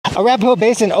Arapahoe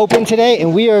Basin opened today,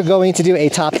 and we are going to do a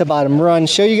top to bottom run,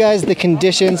 show you guys the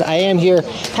conditions. I am here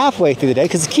halfway through the day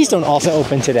because Keystone also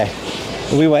opened today.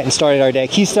 We went and started our day at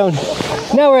Keystone.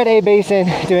 Now we're at A Basin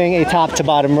doing a top to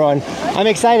bottom run. I'm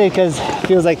excited because it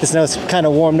feels like the snow's kind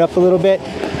of warmed up a little bit.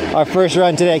 Our first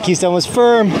run today at Keystone was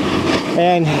firm,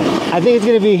 and I think it's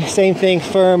going to be same thing,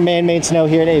 firm man-made snow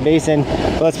here at A Basin.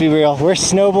 But let's be real, we're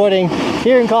snowboarding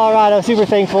here in Colorado, super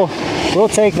thankful. We'll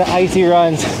take the icy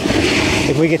runs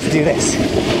if we get to do this.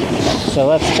 So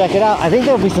let's check it out. I think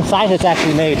there'll be some side hits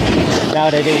actually made now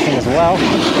at A Basin as well.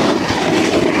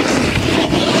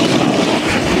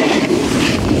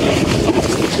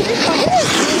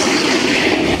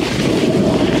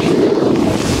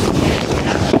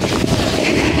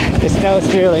 The snow's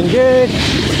feeling good,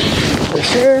 for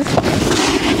sure.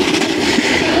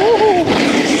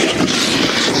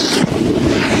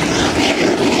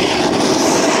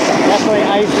 Definitely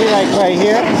icy like right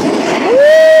here.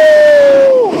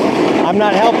 Woo! I'm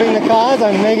not helping the cause,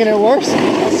 I'm making it worse.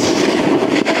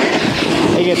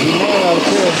 It gets narrow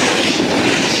too.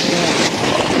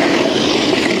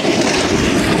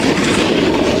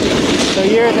 So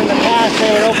years in the past,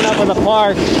 they would open up with a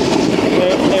park.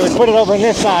 They would put it over on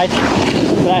this side.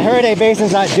 But I heard A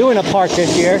Basin's not doing a park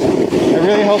this year. I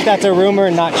really hope that's a rumor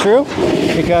and not true,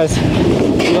 because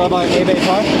we love our A Bay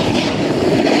Park.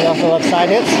 We also love side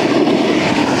hits.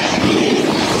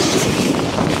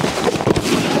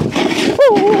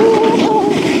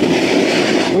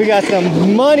 We got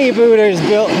some money booters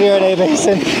built here at A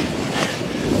Basin.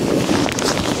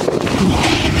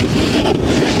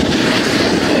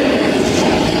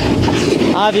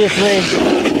 Obviously,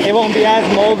 it won't be as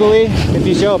mogully if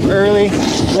you show up early.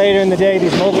 Later in the day,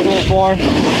 these moguls will form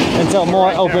until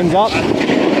more opens up.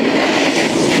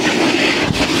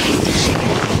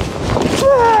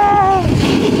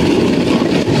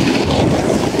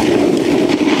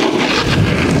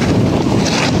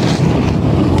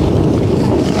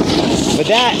 But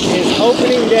that is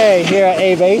opening day here at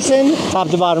A Basin, top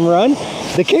to bottom run.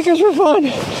 The kickers were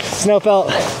fun. Snow felt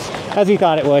as we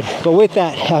thought it would. But with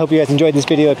that, I hope you guys enjoyed this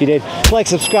video. If you did, like,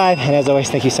 subscribe, and as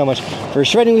always, thank you so much for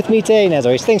shredding with me today. And as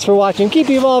always, thanks for watching. Keep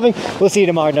evolving. We'll see you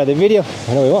tomorrow in another video.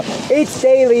 I know we won't. It's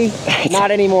daily. Not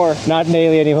anymore. Not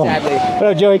daily anymore. Sadly.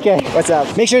 What up, Joey K? What's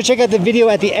up? Make sure to check out the video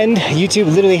at the end. YouTube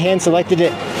literally hand selected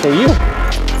it for you.